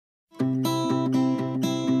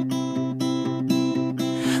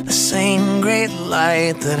the same great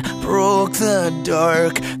light that broke the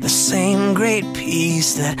dark, the same great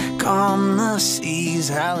peace that calmed the seas.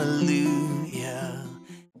 Hallelujah.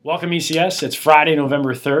 Welcome, ECS. It's Friday,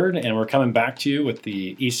 November 3rd, and we're coming back to you with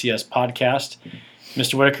the ECS podcast.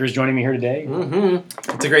 Mr. Whitaker is joining me here today.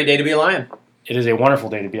 Mm-hmm. It's a great day to be a Lion. It is a wonderful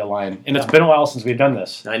day to be a Lion, and it's been a while since we've done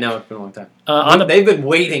this. I know, it's been a long time. They've been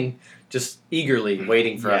waiting, just eagerly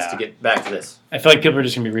waiting for us to get back to this. I feel like people are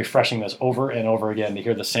just going to be refreshing this over and over again to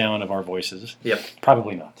hear the sound of our voices. Yep.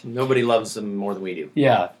 Probably not. Nobody loves them more than we do.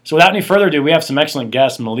 Yeah. So without any further ado, we have some excellent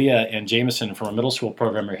guests. Malia and Jameson from our middle school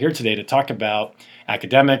program are here today to talk about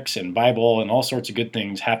academics and Bible and all sorts of good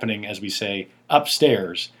things happening, as we say,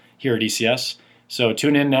 upstairs here at ECS. So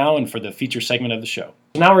tune in now and for the feature segment of the show.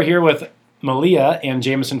 Now we're here with Malia and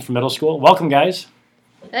Jameson from middle school. Welcome, guys.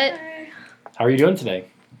 Hey. How are you doing today?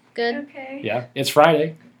 Good. Okay. Yeah. It's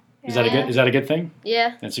Friday. Is that a good thing?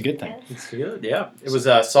 Yeah. It's a good thing. It's good, yeah. It was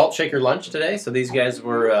a salt shaker lunch today, so these guys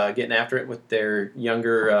were getting after it with their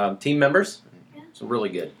younger team members. So really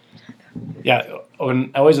good. Yeah, I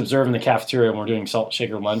always observe in the cafeteria when we're doing salt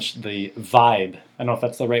shaker lunch, the vibe, I don't know if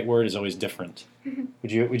that's the right word, is always different.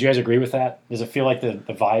 Would you guys agree with that? Does it feel like the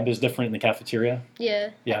vibe is different in the cafeteria?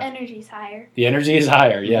 Yeah. The energy's higher. The energy is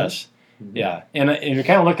higher, yes. Mm-hmm. Yeah, and you're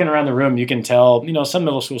kind of looking around the room, you can tell, some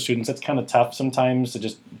middle school students, it's kind of tough sometimes to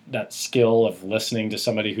just, that skill of listening to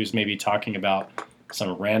somebody who's maybe talking about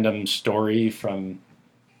some random story from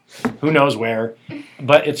who knows where.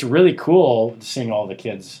 But it's really cool seeing all the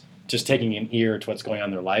kids just taking an ear to what's going on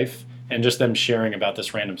in their life, and just them sharing about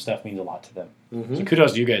this random stuff means a lot to them. Mm-hmm. So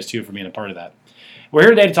kudos to you guys, too, for being a part of that. We're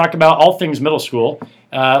here today to talk about all things middle school.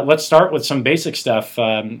 Let's start with some basic stuff.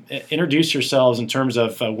 Introduce yourselves in terms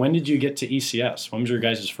of when did you get to ECS? When was your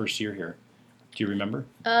guys' first year here? Do you remember?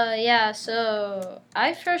 Yeah, so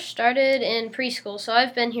I first started in preschool, so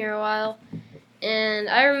I've been here a while. And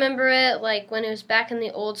I remember it like when it was back in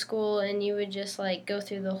the old school and you would just like go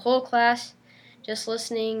through the whole class just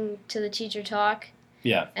listening to the teacher talk.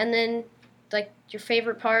 Yeah. And then like your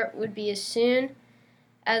favorite part would be as soon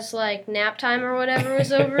as like nap time or whatever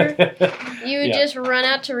was over, you would just run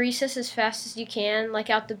out to recess as fast as you can, like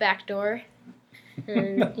out the back door.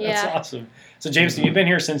 And, That's awesome. So Jameson, you've been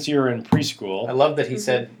here since you were in preschool. I love that he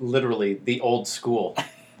said literally the old school.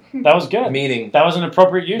 That was good. Meaning that was an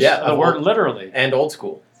appropriate use of the word literally. And old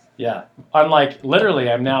school. Yeah. Unlike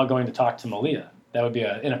literally, I'm now going to talk to Malia. That would be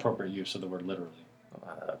an inappropriate use of the word literally.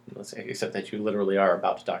 Let's say, except that you literally are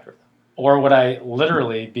about to talk to her. Or would I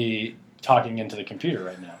literally be talking into the computer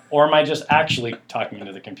right now? Or am I just actually talking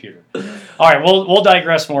into the computer? All right, we'll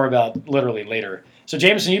digress more about literally later. So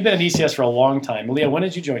Jameson, you've been in ECS for a long time. Malia, when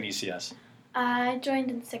did you join ECS? I joined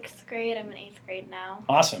in 6th grade. I'm in 8th grade now.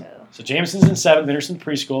 Awesome. So Jameson's in 7th, Anderson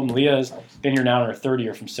preschool. Malia's been here now in her 3rd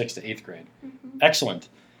year from 6th to 8th grade. Mm-hmm. Excellent.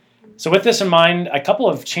 So with this in mind, a couple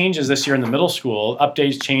of changes this year in the middle school,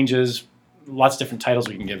 updates, changes, lots of different titles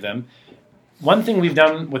we can give them. One thing we've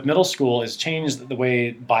done with middle school is change the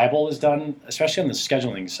way Bible is done, especially on the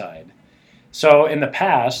scheduling side. So in the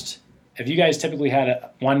past, have you guys typically had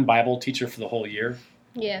one Bible teacher for the whole year?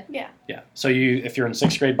 Yeah. Yeah. So if you're in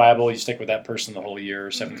 6th grade Bible, you stick with that person the whole year,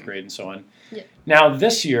 7th grade and so on. Yeah. Now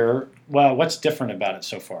this year, well, what's different about it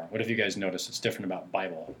so far? What have you guys noticed that's different about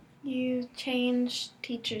Bible? You change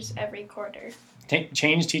teachers every quarter.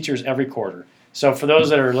 Change teachers every quarter. So for those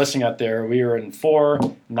that are listening out there, we are in 4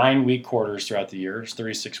 9-week quarters throughout the year. It's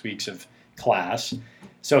 36 weeks of class.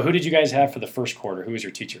 So who did you guys have for the first quarter? Who was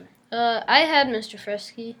your teacher? I had Mr.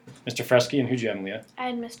 Fresky. Mr. Fresky, and who'd you have, Leah? I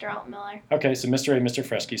had Mr. Altmiller. Okay, so Mr. A, Mr.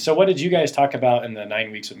 Fresky. So what did you guys talk about in the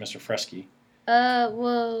 9 weeks with Mr. Fresky?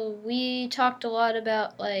 Well, we talked a lot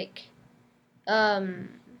about, like,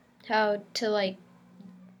 how to, like,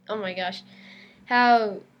 oh my gosh,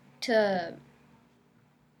 how to,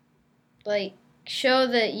 like, show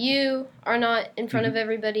that you are not in front of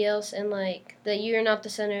everybody else and, like, that you're not the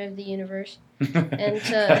center of the universe. And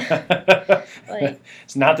to, like...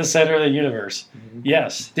 It's not the center of the universe. Mm-hmm.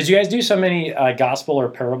 Yes. Did you guys do so many gospel or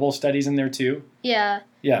parable studies in there, too? Yeah.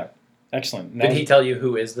 Yeah. Excellent. Did he tell you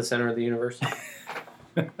who is the center of the universe?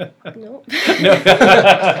 Nope. No.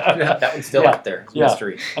 That one's still out there. It's a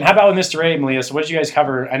mystery. And how about with Mr. A, Malia? So what did you guys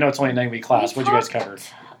cover? I know it's only a 9-week class. What did you guys cover?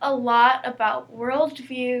 A lot about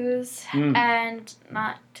worldviews and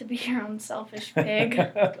not to be your own selfish pig.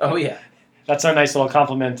 Oh, yeah. That's a nice little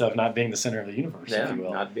compliment of not being the center of the universe, yeah, if you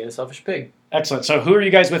will. Not being a selfish pig. Excellent. So who are you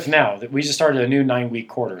guys with now? We just started a new 9-week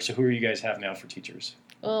quarter. So who are you guys have now for teachers?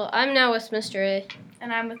 Well, I'm now with Mr. A.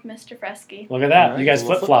 And I'm with Mr. Fresky. Look at that. Right. You guys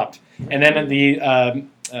flip-flopped. And then the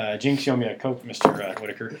Jinx, you owe me a Coke, Mr.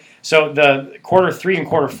 Whitaker. So the quarter 3 and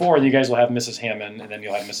quarter 4, you guys will have Mrs. Hammond, and then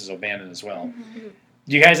you'll have Mrs. O'Bannon as well. Mm-hmm.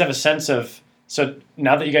 Do you guys have a sense of, so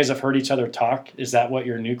now that you guys have heard each other talk, is that what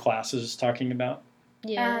your new class is talking about?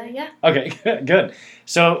 Yeah. Yeah. Okay, good.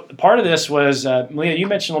 So part of this was, Malia, you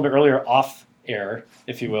mentioned a little bit earlier off air,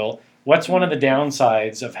 if you will. What's one of the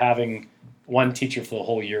downsides of having one teacher for the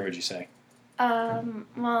whole year, would you say?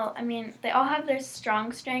 Well, I mean, they all have their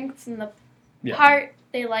strong strengths, and the Yeah. part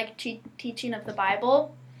they like teaching of the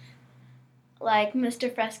Bible. Like,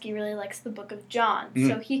 Mr. Fresky really likes the Book of John,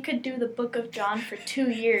 so he could do the Book of John for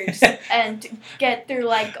 2 years and get through,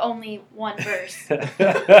 like, only one verse.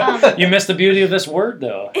 You missed the beauty of this word,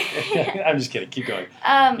 though. I'm just kidding. Keep going.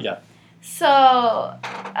 Yeah. So,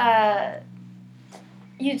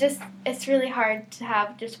 it's really hard to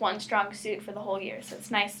have just one strong suit for the whole year, so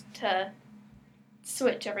it's nice to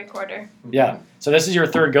switch every quarter. Yeah. So this is your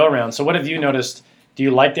third go-around. So what have you noticed? Do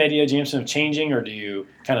you like the idea, Jameson, of changing, or do you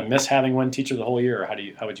kind of miss having one teacher the whole year, or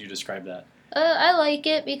how would you describe that? I like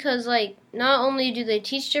it because, like, not only do they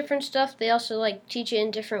teach different stuff, they also, like, teach it in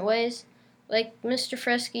different ways. Like, Mr.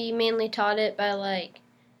 Fresky mainly taught it by, like,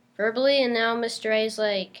 verbally, and now Mr. A is,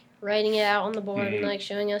 like, writing it out on the board and, like,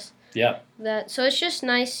 showing us that. So it's just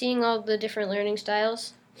nice seeing all the different learning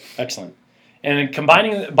styles. Excellent. And in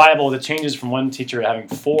combining the Bible, the changes from one teacher having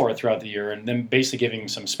 4 throughout the year, and then basically giving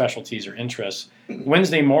some specialties or interests,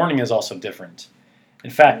 Wednesday morning is also different.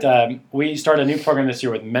 In fact, we started a new program this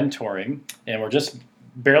year with mentoring, and we're just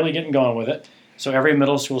barely getting going with it. So every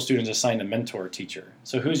middle school student is assigned a mentor teacher.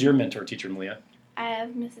 So who's your mentor teacher, Malia? I have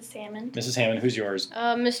Mrs. Hammond. Mrs. Hammond, who's yours?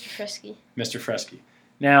 Mr. Fresky. Mr. Fresky.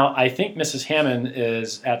 Now, I think Mrs. Hammond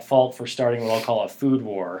is at fault for starting what I'll call a food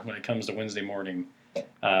war when it comes to Wednesday morning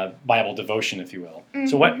Bible devotion, if you will. Mm-hmm.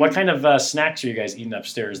 So what kind of snacks are you guys eating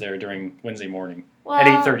upstairs there during Wednesday morning at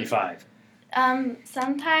 8:35?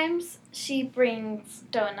 Sometimes she brings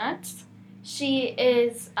donuts. She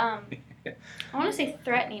is, I want to say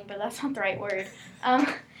threatening, but that's not the right word.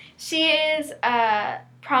 She is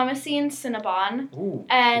promising Cinnabon. Ooh,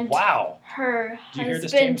 and wow. Her Did you hear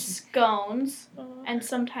this, husband James? scones and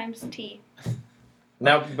sometimes tea.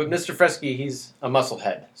 Now, but Mr. Fresky, he's a muscle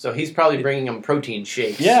head, so he's probably bringing them protein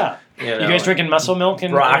shakes. Yeah. You know, You guys drinking muscle milk in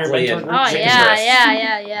your broccoli mentor and- group? Oh, chicken yeah, breast.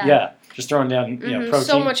 yeah. Yeah, just throwing down protein.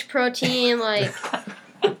 So much protein, like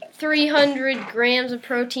 300 grams of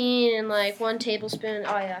protein and like 1 tablespoon.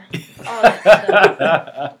 Oh, yeah. All that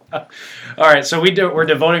stuff. All right, so we're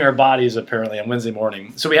devoting our bodies apparently on Wednesday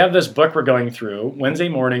morning. So we have this book we're going through Wednesday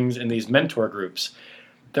mornings in these mentor groups.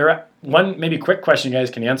 One maybe quick question you guys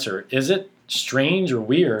can answer: is it strange or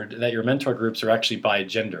weird that your mentor groups are actually by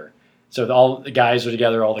gender? So all the guys are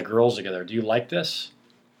together, all the girls together. Do you like this?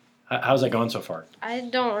 How's that going so far? I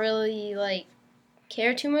don't really like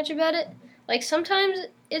care too much about it. Like sometimes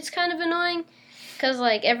it's kind of annoying because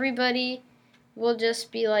like everybody will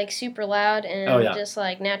just be like super loud and just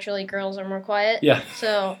like naturally girls are more quiet. Yeah.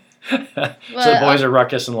 So. So the boys are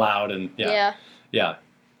ruckus and loud and yeah.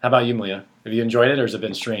 How about you, Malia? Have you enjoyed it or has it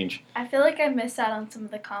been strange? I feel like I missed out on some of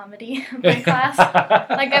the comedy in my class.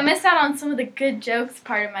 Like I missed out on some of the good jokes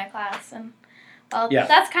part of my class, and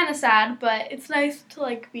that's kind of sad. But it's nice to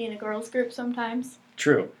like be in a girls group sometimes.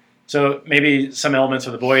 True. So maybe some elements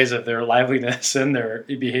of the boys of their liveliness and their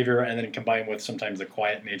behavior, and then combined with sometimes the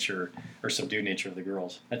quiet nature or subdued nature of the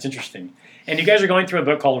girls. That's interesting. And you guys are going through a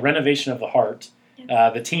book called Renovation of the Heart,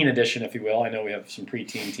 the teen edition, if you will. I know we have some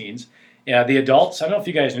preteen teens. Yeah, the adults, I don't know if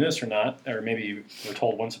you guys knew this or not, or maybe you were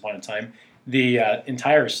told once upon a time, the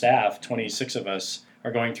entire staff, 26 of us,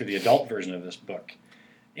 are going through the adult version of this book.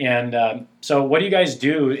 And so what do you guys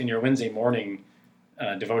do in your Wednesday morning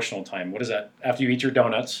devotional time? What is that? After you eat your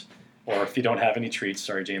donuts, or if you don't have any treats,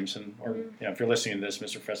 sorry, Jameson, or if you're listening to this,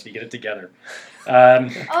 Mr. Fresky, get it together.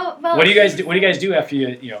 What do you guys do? What do you guys do after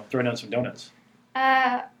you throw down some donuts?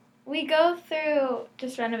 We go through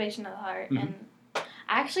just Renovation of the Heart, and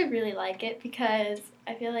I actually really like it because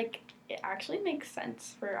I feel like it actually makes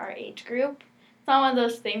sense for our age group. It's not one of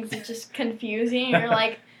those things that's just confusing. You're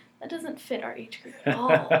like, that doesn't fit our age group at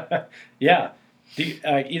all. Yeah. Do you,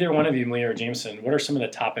 either one of you, Malia or Jameson, what are some of the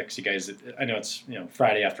topics you guys? I know it's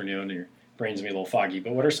Friday afternoon, and your brains may be a little foggy,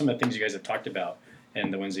 but what are some of the things you guys have talked about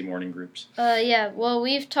in the Wednesday morning groups? Well,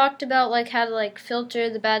 we've talked about like how to like filter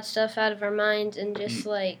the bad stuff out of our minds and just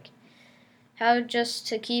like how just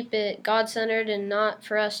to keep it God-centered and not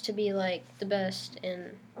for us to be like the best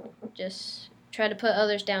and just try to put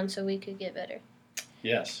others down so we could get better.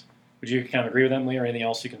 Yes. Would you kind of agree with that, Malia, or anything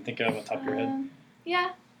else you can think of on top of your head?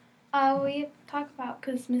 Yeah. We talk about,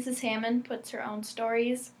 because Mrs. Hammond puts her own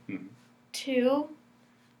stories to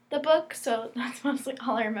the book, so that's mostly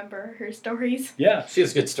all I remember, her stories. Yeah. She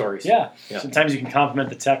has good stories. Yeah. Sometimes you can complement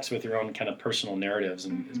the text with your own kind of personal narratives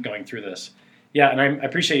and going through this. Yeah, and I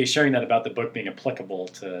appreciate you sharing that about the book being applicable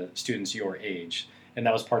to students your age, and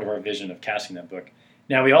that was part of our vision of casting that book.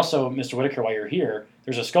 Now, we also, Mr. Whitaker, while you're here,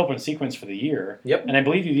 there's a scope and sequence for the year. Yep. And I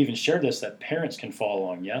believe you've even shared this that parents can follow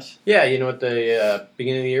along, yes? Yeah, at the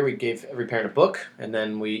beginning of the year, we gave every parent a book, and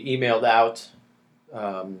then we emailed out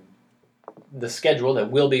the schedule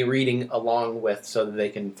that we'll be reading along with so that they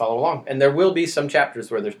can follow along. And there will be some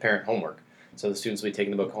chapters where there's parent homework. So the students will be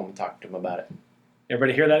taking the book home and talking to them about it.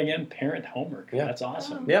 Everybody hear that again? Parent homework. Yeah. That's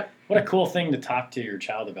awesome. Yeah. What a cool thing to talk to your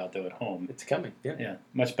child about, though, at home. It's coming. Yeah. Yeah,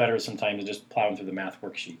 much better sometimes than just plowing through the math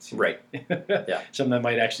worksheets. Right. Yeah. Something that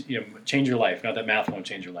might actually change your life. Not that math won't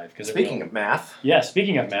change your life. Speaking of math. Yeah,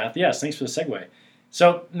 speaking of math, yes, thanks for the segue.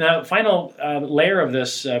 So the final layer of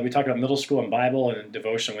this, we talked about middle school and Bible and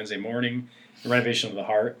devotion Wednesday morning, renovation of the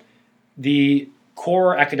heart. The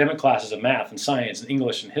core academic classes of math and science and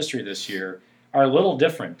English and history this year are a little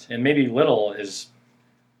different, and maybe little is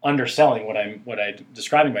underselling what I'm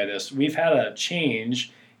describing by this. We've had a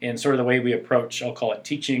change in sort of the way we approach, I'll call it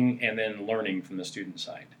teaching and then learning from the student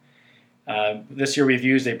side. This year we've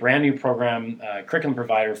used a brand new program, curriculum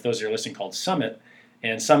provider, for those who are listening, called Summit.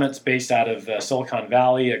 And Summit's based out of Silicon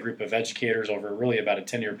Valley, a group of educators over really about a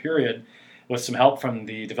 10-year period, with some help from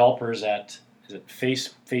the developers at, is it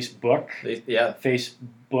Facebook? Yeah.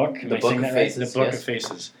 Facebook. Am The I Book saying of that right? Faces, The Book yes. of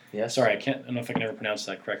Faces. Yes. Sorry, I don't know if I can ever pronounce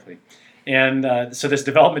that correctly. And so this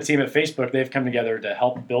development team at Facebook, they've come together to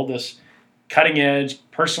help build this cutting-edge,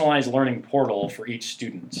 personalized learning portal for each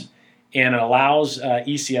student. And it allows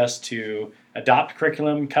ECS to adopt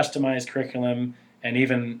curriculum, customize curriculum, and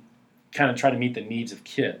even kind of try to meet the needs of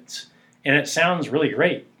kids. And it sounds really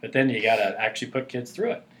great, but then you got to actually put kids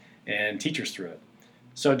through it and teachers through it.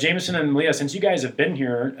 So Jameson and Leah, since you guys have been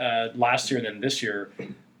here last year and then this year,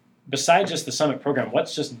 besides just the Summit program,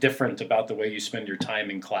 what's just different about the way you spend your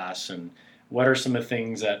time in class, and what are some of the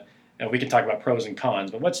things that, and we can talk about pros and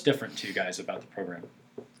cons, but what's different to you guys about the program?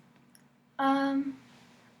 I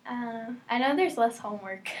know there's less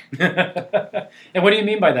homework. And what do you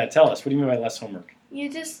mean by that? Tell us. What do you mean by less homework? You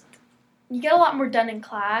get a lot more done in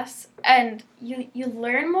class, and you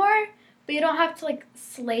learn more, but you don't have to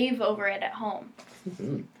slave over it at home.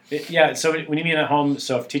 Mm-hmm. Yeah, so when you mean at home,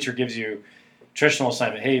 so if a teacher gives you traditional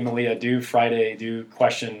assignment, hey, Malia, do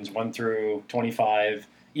questions 1 through 25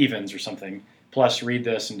 evens or something, plus read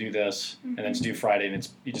this and do this, and then it's due Friday, and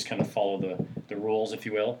you just kind of follow the rules, if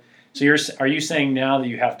you will. So are you saying now that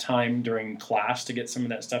you have time during class to get some of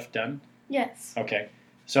that stuff done? Yes. Okay.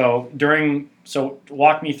 So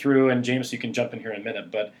walk me through, and James, you can jump in here in a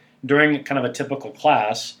minute, but during kind of a typical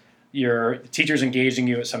class, your teacher's engaging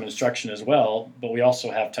you at some instruction as well, but we also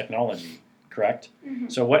have technology, correct? Mm-hmm.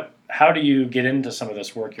 So how do you get into some of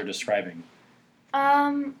this work you're describing?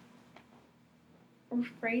 Rephrase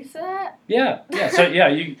that? Yeah.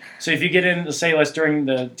 So if you get in, say, during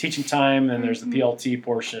the teaching time, and there's the PLT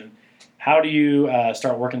portion, how do you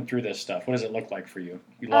start working through this stuff? What does it look like for you?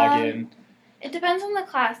 You log in? It depends on the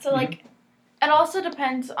class. So, it also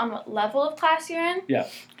depends on what level of class you're in. Yeah.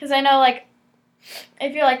 Because I know,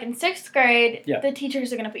 if you're, in 6th grade, Yeah. the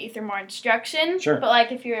teachers are going to put you through more instruction. Sure.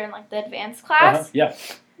 But, if you're in, the advanced class, Yeah.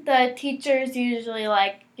 the teachers usually,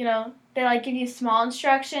 they, give you small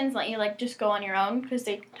instructions, let you, just go on your own because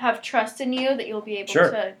they have trust in you that you'll be able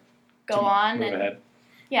Sure. to go on. Move ahead.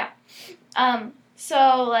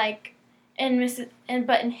 So,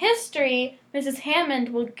 but in history, Mrs. Hammond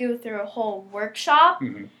will go through a whole workshop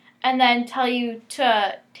Mm-hmm. and then tell you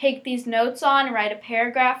to take these notes on and write a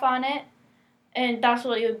paragraph on it. And that's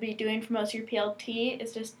what you'll be doing for most of your PLT,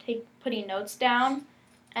 is just putting notes down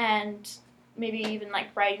and maybe even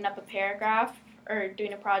writing up a paragraph or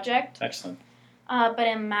doing a project. Excellent. But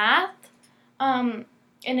in math, in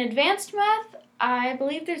advanced math, I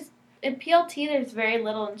believe in PLT there's very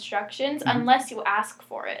little instructions unless you ask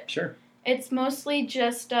for it. Sure. It's mostly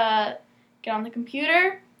just get on the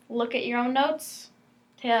computer, look at your own notes,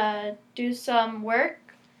 do some work,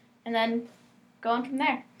 and then go on from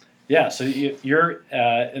there. Yeah, so you're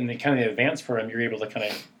in the kind of the advanced program, you're able to kind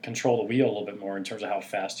of control the wheel a little bit more in terms of how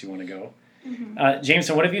fast you want to go. Mm-hmm.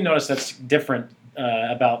 Jameson, what have you noticed that's different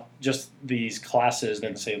about just these classes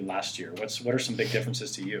than, say, last year? What are some big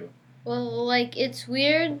differences to you? Well, it's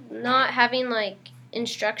weird not having,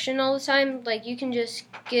 instruction all the time. You can just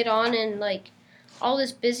get on and, all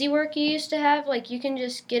this busy work you used to have, you can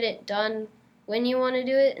just get it done when you want to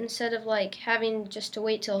do it instead of, having just to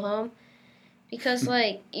wait till home. Because,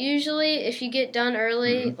 usually if you get done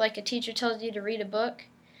early, a teacher tells you to read a book.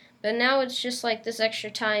 But now it's just, this extra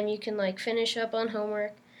time you can, finish up on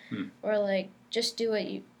homework or, just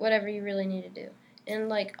do whatever you really need to do. And,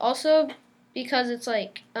 also, because it's,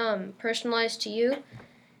 personalized to you,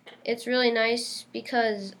 it's really nice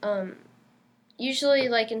because usually,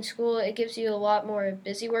 like in school, it gives you a lot more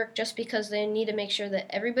busy work just because they need to make sure that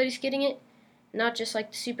everybody's getting it, not just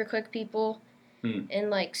like the super quick people and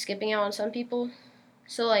like skipping out on some people.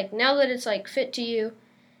 So like now that it's like fit to you,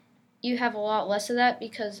 you have a lot less of that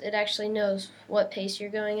because it actually knows what pace you're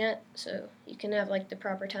going at, so you can have like the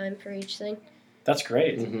proper time for each thing. That's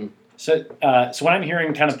great. Mm-hmm. So what I'm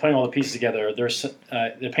hearing, kind of putting all the pieces together, there's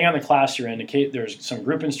depending on the class you're in, there's some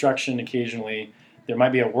group instruction occasionally. There might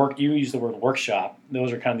be a you use the word workshop.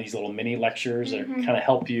 Those are kind of these little mini lectures that kind of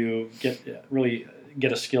help you really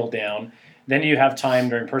get a skill down. Then you have time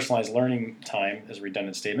during personalized learning time, as a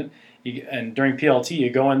redundant statement. And during PLT, you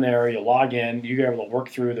go in there, you log in, you're able to work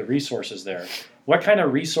through the resources there. What kind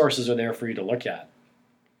of resources are there for you to look at?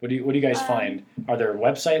 What do you guys find? Are there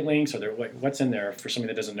website links? Are there what's in there for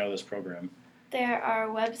somebody that doesn't know this program? There are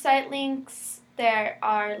website links. There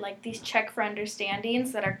are like these check for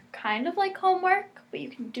understandings that are kind of like homework, but you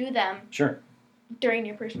can do them Sure. during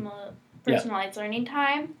your personalized learning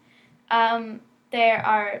time. I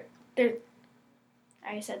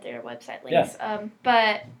said there are website links,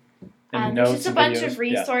 but there's just a bunch of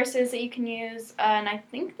resources that you can use, and I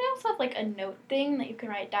think they also have like a note thing that you can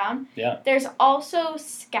write down. Yeah. There's also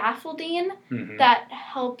scaffolding that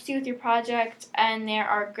helps you with your project, and there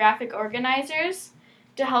are graphic organizers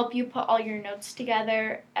to help you put all your notes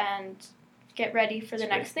together and get ready for the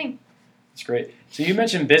next thing. That's great. So you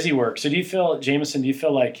mentioned busy work. So Jameson, do you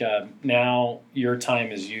feel like now your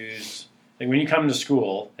time is used, like when you come to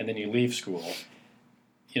school and then you leave school,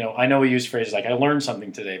 I know we use phrases like, I learned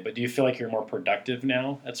something today, but do you feel like you're more productive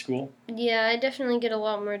now at school? Yeah, I definitely get a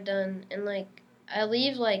lot more done. And, like, I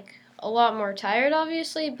leave, like, a lot more tired,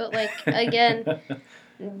 obviously. But, like, again,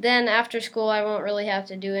 then after school, I won't really have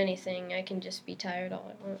to do anything. I can just be tired all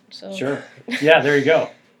I want. So. Sure. Yeah, there you go.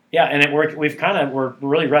 Yeah, and we're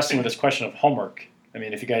really wrestling with this question of homework. I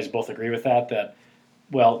mean, if you guys both agree with that,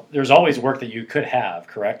 well, there's always work that you could have,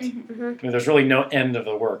 correct? Mm-hmm. I mean, there's really no end of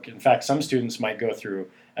the work. In fact, some students might go through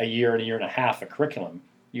a year and a half of curriculum.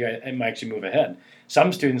 It might actually move ahead.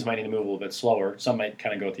 Some students might need to move a little bit slower. Some might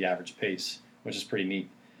kind of go at the average pace, which is pretty neat.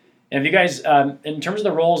 And have you guys, in terms of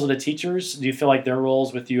the roles of the teachers, do you feel like their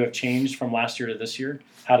roles with you have changed from last year to this year?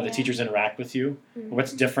 How do the teachers interact with you? Mm-hmm.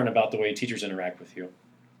 What's different about the way teachers interact with you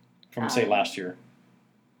from, say, last year?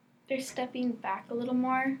 They're stepping back a little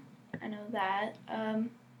more. I know that.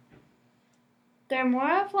 They're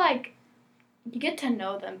more of like, you get to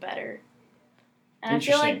know them better. And I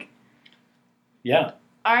feel like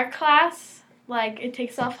our class, like, it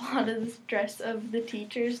takes off a lot of the stress of the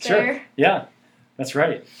teachers there. Sure. Yeah, that's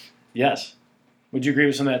right. Yes. Would you agree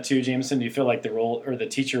with some of that too, Jameson? Do you feel like the role or the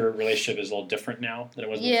teacher relationship is a little different now than it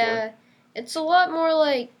was before? Yeah, it's a lot more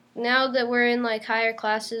like, now that we're in like higher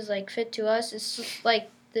classes, like fit to us, it's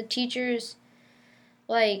like the teachers,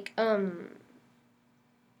 like,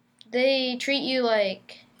 they treat you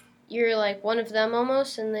like you're like one of them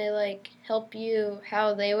almost, and they like help you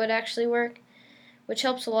how they would actually work, which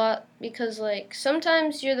helps a lot because like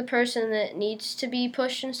sometimes you're the person that needs to be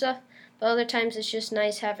pushed and stuff, but other times it's just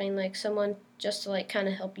nice having like someone just to like kind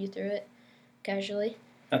of help you through it casually.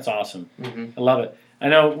 That's awesome. Mm-hmm. I love it. I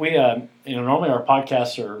know we, normally our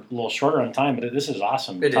podcasts are a little shorter on time, but this is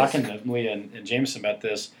awesome. Talking to Leah and Jameson about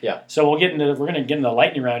this. Yeah. So we're going to get into the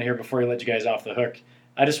lightning round here before we let you guys off the hook.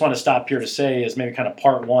 I just want to stop here to say, as maybe kind of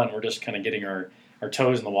part one, we're just kind of getting our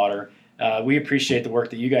toes in the water. We appreciate the work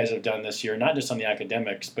that you guys have done this year, not just on the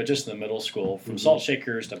academics, but just in the middle school, from Salt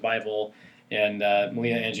Shakers to Bible. And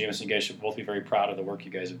Leah and Jameson, you guys should both be very proud of the work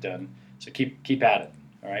you guys have done. So keep at it.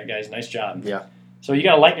 All right, guys, nice job. Yeah. So you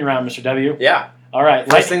got a lightning round, Mr. W. Yeah. All right.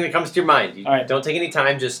 First thing that comes to your mind. All right. Don't take any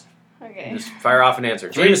time. Just Okay. Just fire off an answer.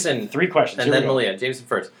 Jameson. 3 questions. And then Malia. Jameson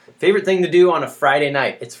first. Favorite thing to do on a Friday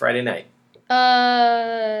night? It's Friday night.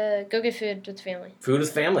 Go get food with family. Food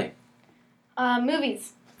with family.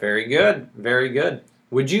 Movies. Very good. Very good.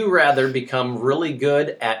 Would you rather become really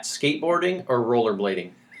good at skateboarding or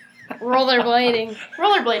rollerblading? Rollerblading.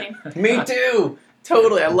 Rollerblading. Me too.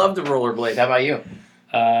 Totally. I love to rollerblade. How about you?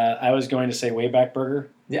 I was going to say Wayback Burger.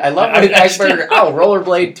 Yeah, I love Wayback Burger. Oh,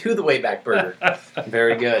 rollerblade to the Wayback Burger.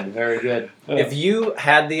 Very good. Very good. If you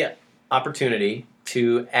had the opportunity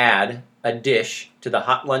to add a dish to the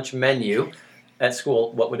hot lunch menu at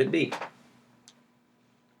school, what would it be?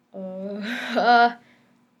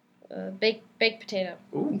 Baked potato.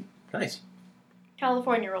 Ooh, nice.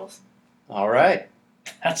 California rolls. All right.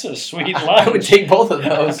 That's a sweet lunch. I would take both of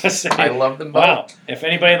those. Say, I love them both. wow. If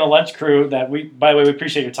anybody in the lunch crew by the way, we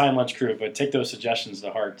appreciate your time, lunch crew, but take those suggestions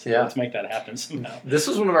to heart. Yeah. Let's make that happen somehow. This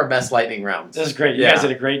was one of our best lightning rounds. This is great. You Yeah. guys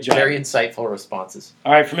did a great job. Very insightful responses.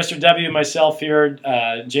 All right, for Mr. W, myself here,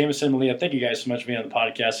 Jameson, Malia, thank you guys so much for being on the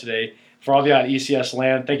podcast today. For all of you at ECS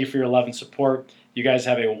Land, thank you for your love and support. You guys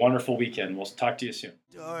have a wonderful weekend. We'll talk to you soon.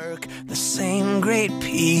 Dark, the same great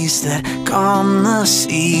peace that calmed the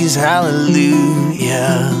seas,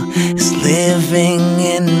 hallelujah, is living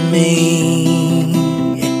in me.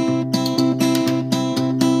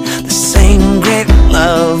 The same great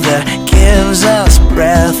love that gives